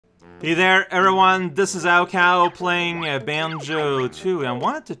Hey there, everyone. This is Cow playing Banjo-Tooie. I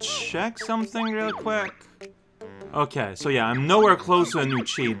wanted to check something real quick. Okay, so yeah, I'm nowhere close to a new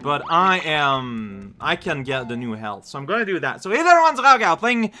cheat, but I can get the new health, so I'm gonna do that. So hey there, everyone's Cow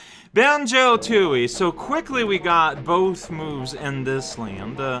playing Banjo-Tooie. So quickly we got both moves in this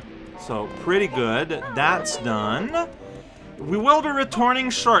land, so pretty good. That's done. We will be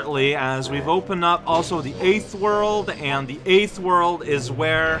returning shortly as we've opened up also the 8th world, and the 8th world is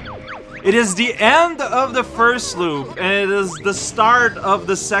where it is the end of the first loop and it is the start of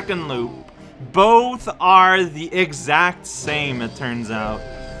the second loop. Both are the exact same, it turns out.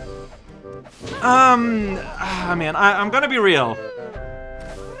 Man, I'm gonna be real.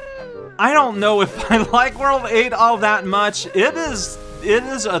 I don't know if I like World 8 all that much. It is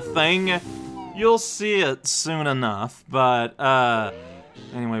a thing. You'll see it soon enough, but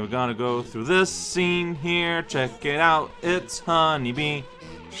anyway, we gotta go through this scene here. Check it out. It's Honeybee.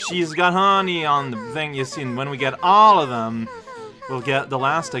 She's got honey on the thing. You see, when we get all of them, we'll get the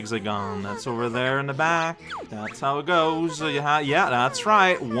last hexagon. That's over there in the back. That's how it goes. Yeah, that's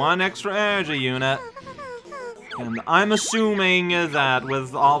right. 1 extra energy unit. And I'm assuming that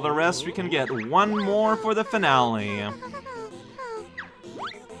with all the rest, we can get 1 more for the finale.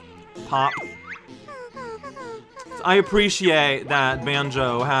 Pop. I appreciate that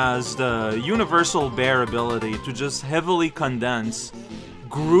Banjo has the universal bear ability to just heavily condense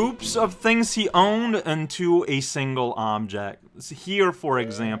groups of things he owned into a single object. Here, for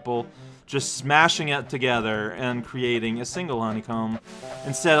example, just smashing it together and creating a single honeycomb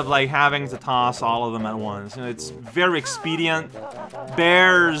instead of like having to toss all of them at once. You know, it's very expedient.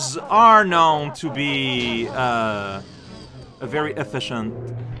 Bears are known to be a very efficient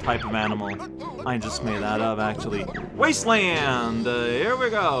type of animal. I just made that up, actually. Wasteland! Here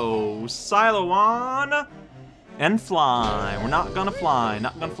we go. Silo on. And fly. We're not gonna fly.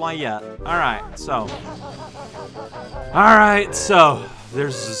 Not gonna fly yet. Alright, so. Alright, so.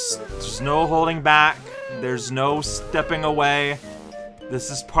 There's no holding back. There's no stepping away. This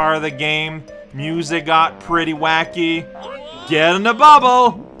is part of the game. Music got pretty wacky. Get in the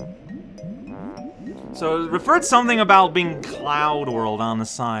bubble! So, it referred something about being Cloud World on the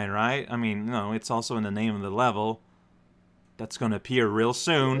side, right? I mean, no, it's also in the name of the level. That's gonna appear real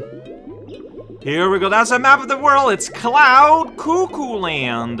soon. Here we go, that's a map of the world! It's Cloud Cuckoo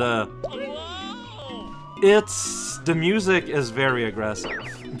Land! The music is very aggressive.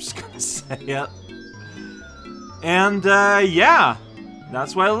 I'm just gonna say it. And, yeah.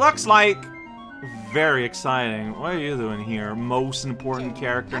 That's what it looks like. Very exciting. What are you doing here? Most important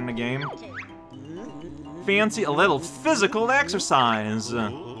character in the game. Fancy a little physical exercise.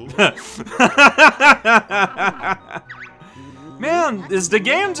 Man, is the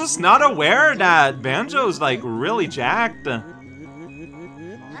game just not aware that Banjo's like really jacked? If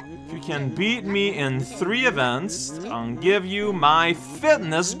you can beat me in 3 events, I'll give you my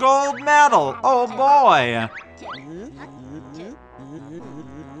fitness gold medal. Oh boy!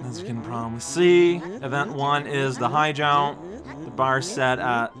 As you can probably see, event 1 is the high jump. The bar set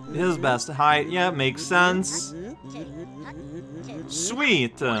at his best height. Yeah, makes sense.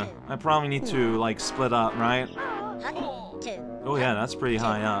 Sweet. I probably need to like split up, right? Oh yeah, that's pretty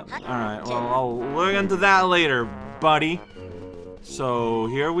high up. Alright, well, I'll look into that later, buddy. So,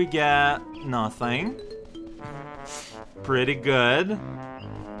 here we get nothing. Pretty good.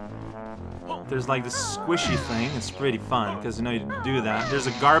 There's like this squishy thing. It's pretty fun, because you know you do that. There's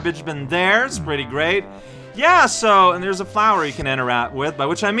a garbage bin there. It's pretty great. Yeah, so, and there's a flower you can interact with, by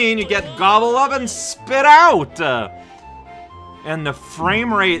which I mean you get gobbled up and spit out! And the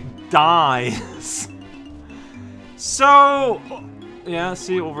frame rate dies. So, yeah,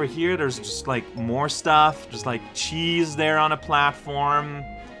 see over here, there's just like more stuff, just like cheese there on a platform.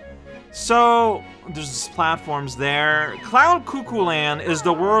 So, there's just platforms there. Cloud Cuckoo Land is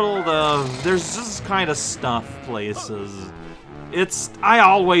the world of, there's just kind of stuff places. I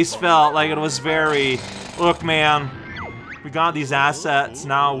always felt like it was very, look man, we got these assets,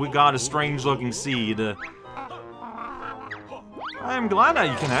 now we got a strange looking seed. I'm glad that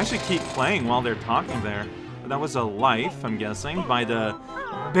you can actually keep playing while they're talking there. That was a life, I'm guessing, by the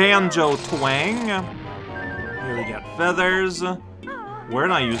banjo twang. Here we get feathers. Where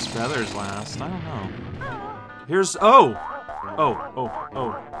did I use feathers last? I don't know. Here's, oh!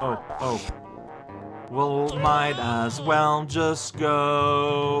 Well, might as well just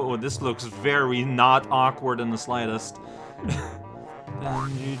go. Oh, this looks very not awkward in the slightest.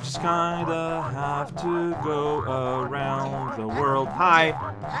 And you just kinda have to go around the world. Hi!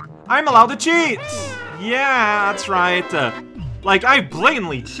 I'm allowed to cheat! Yeah, that's right. Like, I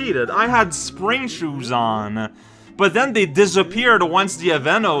blatantly cheated. I had spring shoes on. but then they disappeared once the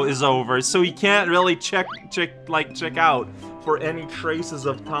event is over, so you can't really check out for any traces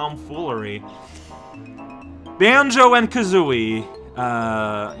of tomfoolery. Banjo and Kazooie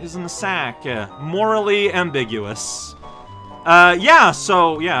is in the sack. Morally ambiguous. Yeah,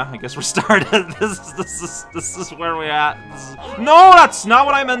 so yeah, I guess we're started. This is where we're at. No, that's not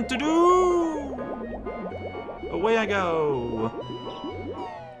what I meant to do. Away I go.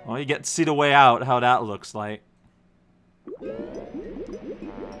 Oh, you get to see the way out, how that looks like.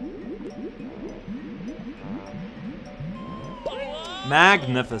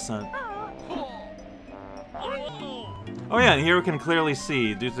 Magnificent. Oh yeah, and here we can clearly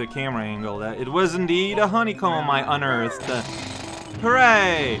see, due to the camera angle, that it was indeed a honeycomb I unearthed.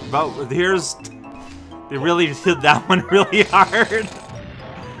 Hooray! But here's... They really hit that one really hard.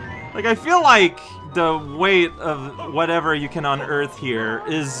 Like, I feel like the weight of whatever you can unearth here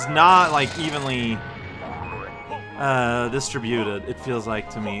is not, like, evenly distributed, it feels like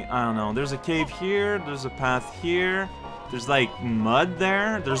to me. I don't know. There's a cave here, there's a path here, there's, like, mud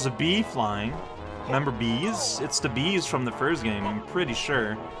there, there's a bee flying. Remember bees? It's the bees from the first game, I'm pretty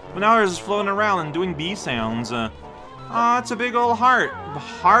sure. But now they're just floating around and doing bee sounds. Oh, it's a big old heart.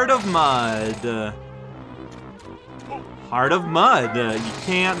 Heart of mud. Heart of mud. You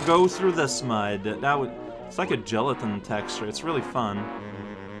can't go through this mud. It's like a gelatin texture. It's really fun.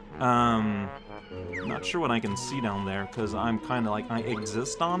 Not sure what I can see down there, because I'm kind of like, I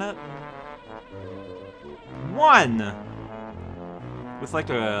exist on it. One! With like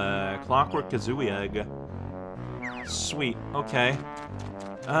a clockwork Kazooie egg. Sweet, okay.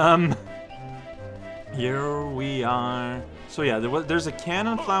 Here we are. So yeah, there's a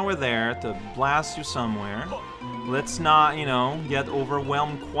cannon flower there to blast you somewhere. Let's not, you know, get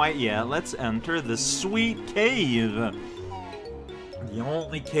overwhelmed quite yet. Let's enter the sweet cave. The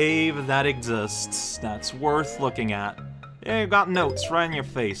only cave that exists that's worth looking at. Yeah, you got notes right in your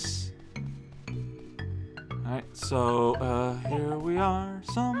face. Alright, so, here we are,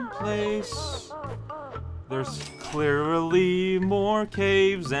 someplace. There's clearly more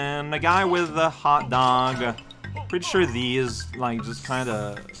caves and a guy with a hot dog. Pretty sure these, like, just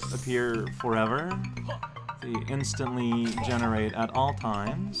kinda appear forever. They instantly generate at all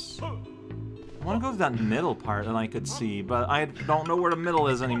times. I wanna go to that middle part that I could see, but I don't know where the middle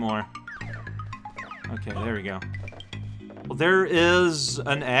is anymore. Okay, there we go. Well, there is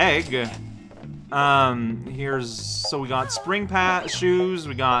an egg. So we got spring shoes,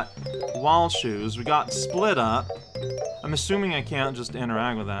 we got wall shoes, we got split up. I'm assuming I can't just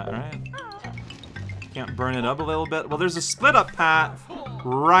interact with that, right? Can't burn it up a little bit? Well, there's a split up path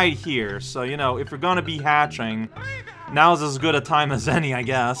right here, so, you know, if you're gonna be hatching, now's as good a time as any, I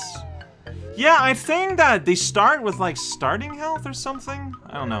guess. Yeah, I think that they start with, like, starting health or something?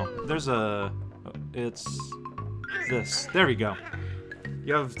 I don't know. There's a... It's... this. There we go.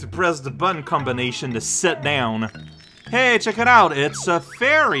 You have to press the button combination to sit down. Hey, check it out. It's a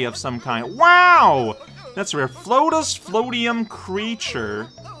fairy of some kind. Wow! That's rare. Flotus floatium creature.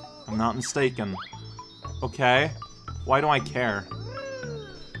 I'm not mistaken. Okay. Why do I care?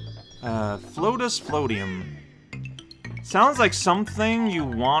 Flotus floatium. Sounds like something you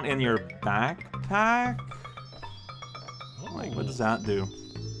want in your backpack? Like, what does that do?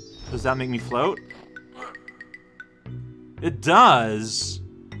 Does that make me float? It does!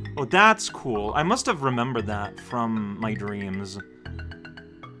 Oh, that's cool. I must have remembered that from my dreams.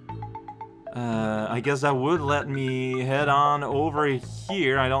 I guess that would let me head on over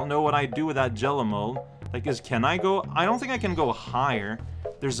here. I don't know what I do with that jello mold. Like, can I go? I don't think I can go higher.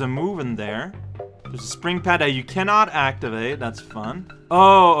 There's a move in there. There's a spring pad that you cannot activate. That's fun.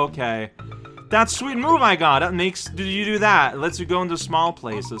 Oh, okay. That sweet move I got. That makes. Did you do that? It lets you go into small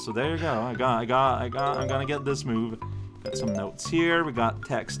places. So there you go. I'm gonna get this move. Got some notes here. We got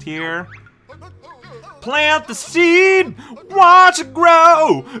text here. Plant the seed. Watch it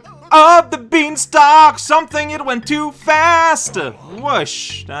grow. Up the beanstalk. Something it went too fast.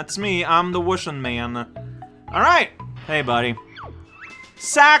 Whoosh. That's me. I'm the whooshin' man. All right. Hey, buddy.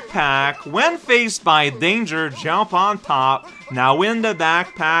 Sack pack. When faced by danger, jump on top. Now in the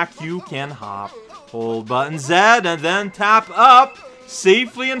backpack, you can hop. Hold button Z and then tap up.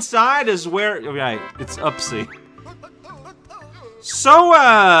 Safely inside is where. Right. It's upsy. So,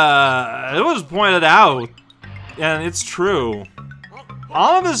 it was pointed out, and it's true.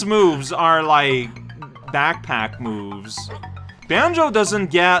 All of his moves are like backpack moves. Banjo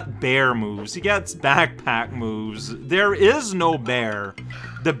doesn't get bear moves, he gets backpack moves. There is no bear.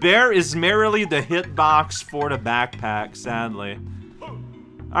 The bear is merely the hitbox for the backpack, sadly.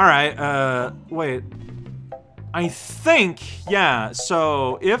 Alright, wait. I think, yeah,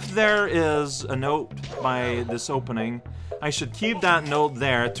 so if there is a note by this opening, I should keep that note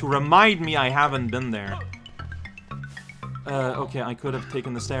there to remind me I haven't been there. Okay, I could have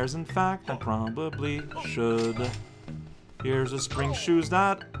taken the stairs. In fact, I probably should. Here's a spring shoes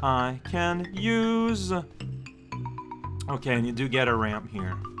that I can use. Okay, and you do get a ramp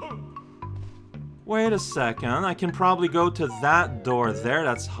here. Wait a second, I can probably go to that door there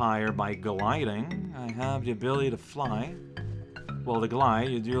that's higher by gliding. I have the ability to fly. Well, to glide,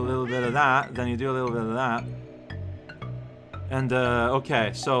 you do a little bit of that, then you do a little bit of that. And,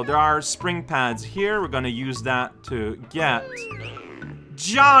 okay, so there are spring pads here. We're gonna use that to get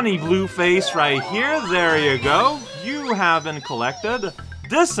Johnny Blueface right here. There you go. You have been collected.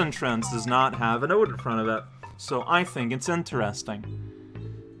 This entrance does not have a note in front of it, so I think it's interesting.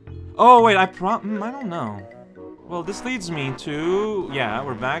 Oh, wait, I don't know. Well, this leads me to... Yeah,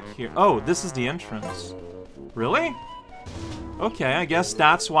 we're back here. Oh, this is the entrance. Really? Okay, I guess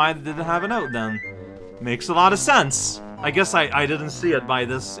that's why they didn't have a note then. Makes a lot of sense. I guess I didn't see it by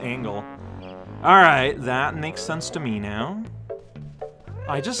this angle. Alright, that makes sense to me now.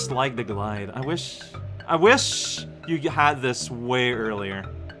 I just like the glide. I wish you had this way earlier.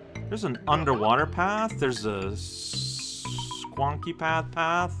 There's an underwater path. There's a squonky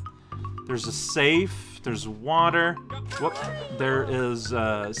path. There's a safe. There's water. Whoop. There is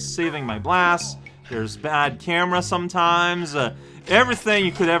saving my blast. There's bad camera sometimes. Everything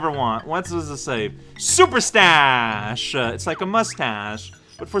you could ever want. What does it say? Super stash! It's like a mustache,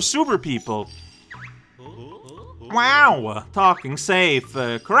 but for super people. Wow! Talking safe.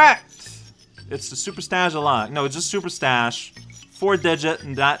 Correct! It's the super stash a lot. No, it's just super stash. 4-digit,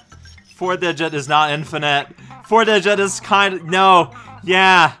 and that 4-digit is not infinite. 4-digit is kind of... No.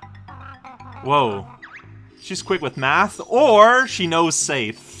 Yeah. Whoa. She's quick with math, or she knows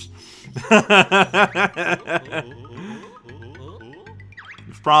safe.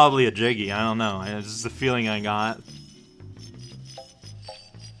 It's probably a Jiggy, I don't know. It's just the feeling I got.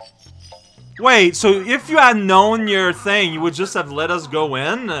 Wait, so if you had known your thing, you would just have let us go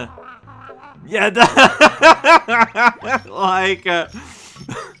in? Yeah, like,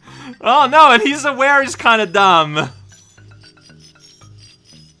 oh no, and he's aware he's kind of dumb.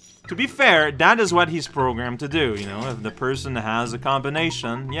 To be fair, that is what he's programmed to do, you know? If the person has a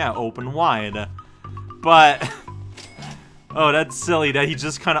combination, yeah, open wide. But... oh, that's silly that he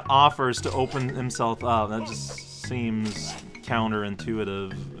just kind of offers to open himself up. That just seems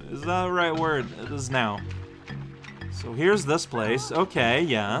counterintuitive. Is that the right word? It is now. So here's this place. Okay,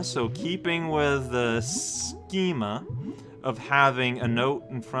 yeah, so keeping with the schema of having a note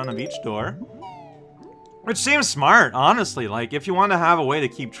in front of each door. Which seems smart, honestly. Like, if you want to have a way to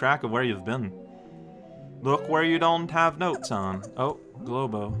keep track of where you've been. Look where you don't have notes on. Oh,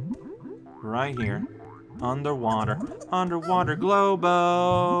 glowbo. Right here. Underwater. Underwater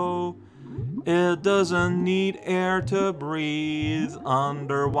glowbo. It doesn't need air to breathe.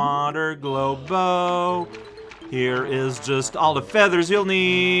 Underwater glowbo. Here is just all the feathers you'll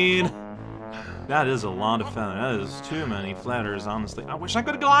need. That is a lot of feathers. That is too many feathers, honestly. I wish I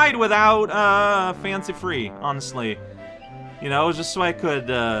could glide without fancy free, honestly. You know, just so I could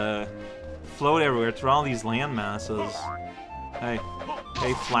float everywhere through all these land masses. Hey.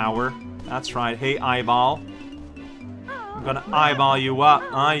 Hey, flower. That's right. Hey, eyeball. I'm gonna eyeball you up.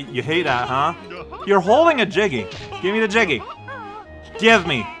 You hate that, huh? You're holding a Jiggy. Give me the Jiggy. Give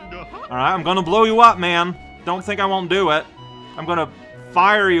me. Alright, I'm gonna blow you up, man. Don't think I won't do it. I'm gonna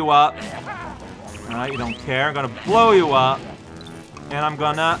fire you up. Alright, you don't care. I'm gonna blow you up. And I'm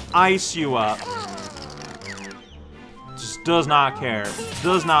gonna ice you up. Just does not care.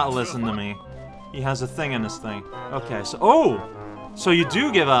 Does not listen to me. He has a thing in his thing. Okay, so... Oh! So you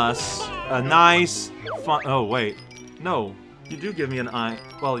do give us a nice... fun... Oh, wait. No. You do give me an ice...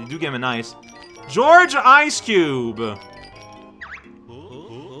 Well, you do give me an ice. George Ice Cube!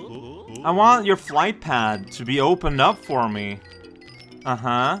 I want your flight pad to be opened up for me.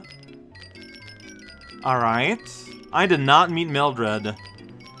 Uh-huh. Alright. I did not meet Mildred.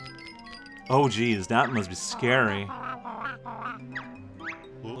 Oh geez, that must be scary.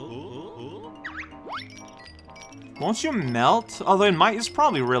 Won't you melt? Although it's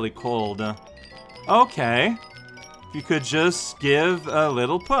probably really cold. Okay. If you could just give a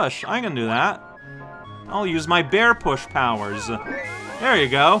little push. I can do that. I'll use my bear push powers. There you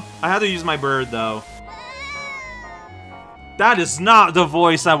go. I had to use my bird though. That is not the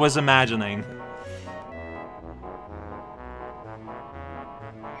voice I was imagining.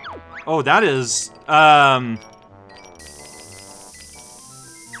 Oh, that is,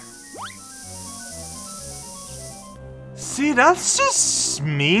 See, that's just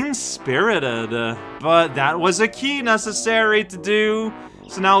mean-spirited. But that was a key necessary to do.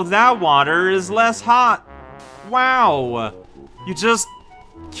 So now that water is less hot. Wow. You just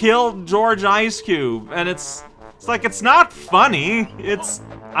killed George Ice Cube. And it's like, it's not funny.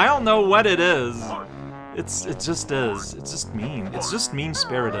 I don't know what it is. It just is. It's just mean. It's just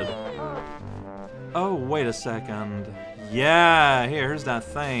mean-spirited. Oh, wait a second. Yeah, here's that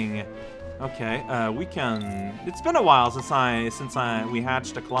thing. Okay, we can... It's been a while since we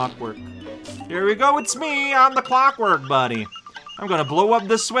hatched a clockwork. Here we go, it's me! I'm the clockwork buddy. I'm gonna blow up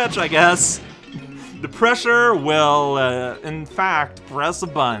this switch, I guess. The pressure will, in fact, press a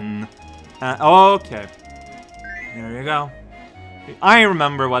button. Okay. Here you go. I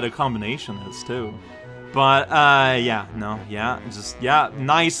remember what a combination is, too. But, yeah, no, yeah, just, yeah,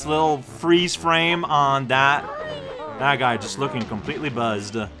 nice little freeze frame on that. That guy just looking completely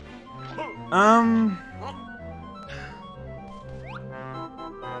buzzed.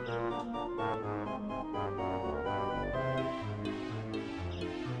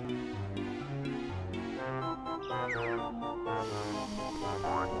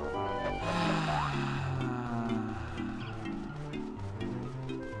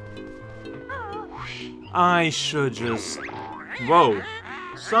 I should just... Whoa.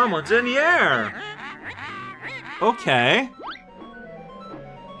 Someone's in the air! Okay.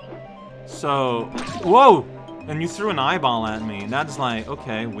 So... Whoa! And you threw an eyeball at me. That's like...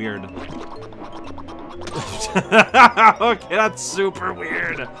 Okay, weird. Okay, that's super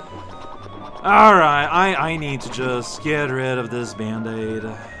weird. Alright, I need to just get rid of this band-aid.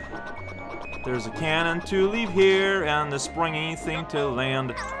 There's a cannon to leave here, and the springy thing to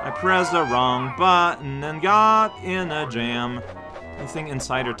land. I pressed the wrong button and got in a jam. Anything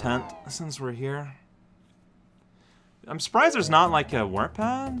inside our tent, since we're here? I'm surprised there's not, like, a warp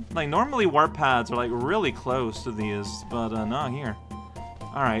pad. Like, normally warp pads are, like, really close to these, but, not here.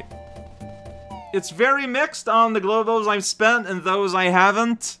 Alright. It's very mixed on the glowbos I've spent and those I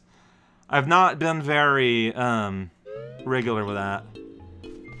haven't. I've not been very, regular with that.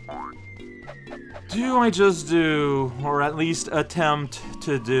 Do I just do, or at least attempt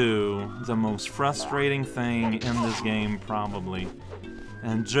to do, the most frustrating thing in this game, probably.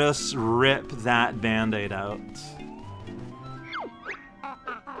 And just rip that band-aid out.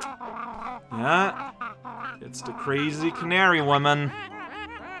 Yeah, it's the crazy canary woman.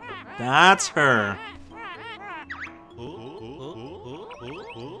 That's her.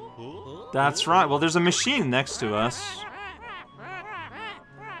 That's right, well there's a machine next to us.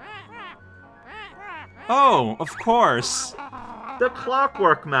 Oh, of course. The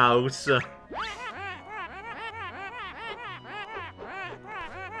clockwork mouse.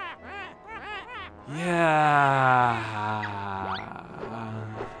 Yeah.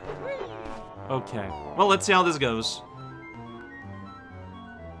 Okay. Well, let's see how this goes.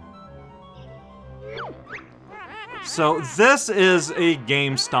 So, this is a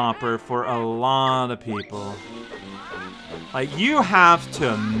game stopper for a lot of people. Like, you have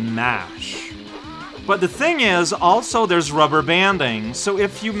to mash. But the thing is, also there's rubber banding, so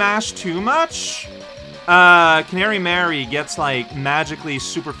if you mash too much, Canary Mary gets, like, magically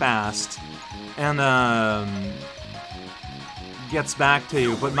super fast, and, gets back to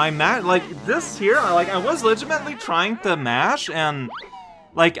you. But my like, this here, like, I was legitimately trying to mash, and,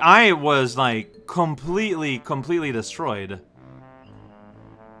 like, I was, like, completely destroyed.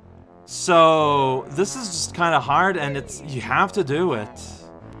 So, this is just kind of hard, and you have to do it.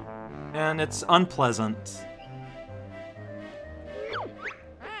 And it's unpleasant.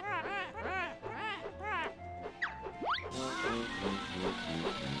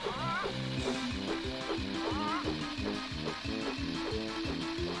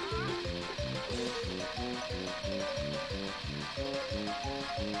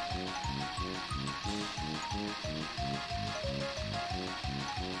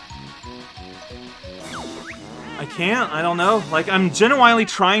 I can't, I don't know. Like, I'm genuinely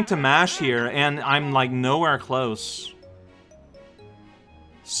trying to mash here, and I'm, like, nowhere close.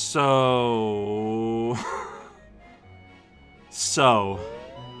 So...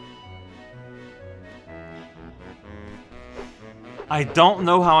 I don't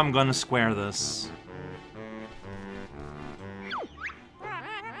know how I'm gonna square this.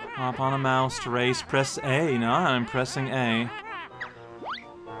 Hop on a mouse to race, press A. No, I'm pressing A.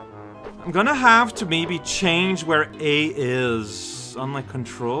 I'm gonna have to maybe change where A is on my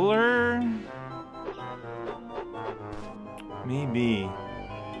controller? Maybe.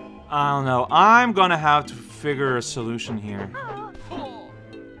 I don't know. I'm gonna have to figure a solution here.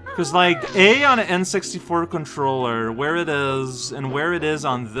 Because, like, A on an N64 controller, where it is, and where it is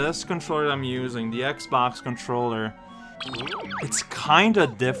on this controller I'm using, the Xbox controller, it's kinda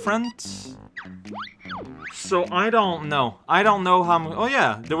different. So I don't know. I don't know how. Oh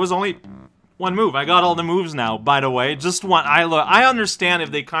yeah, there was only one move. I got all the moves now. By the way, just one. I understand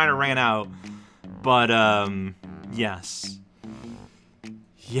if they kind of ran out, but yes,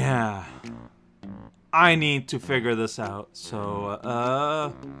 yeah. I need to figure this out. So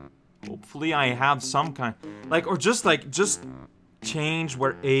hopefully I have some kind, like, or just change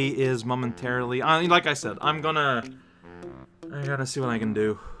where A is momentarily. Like I said, I gotta see what I can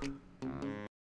do.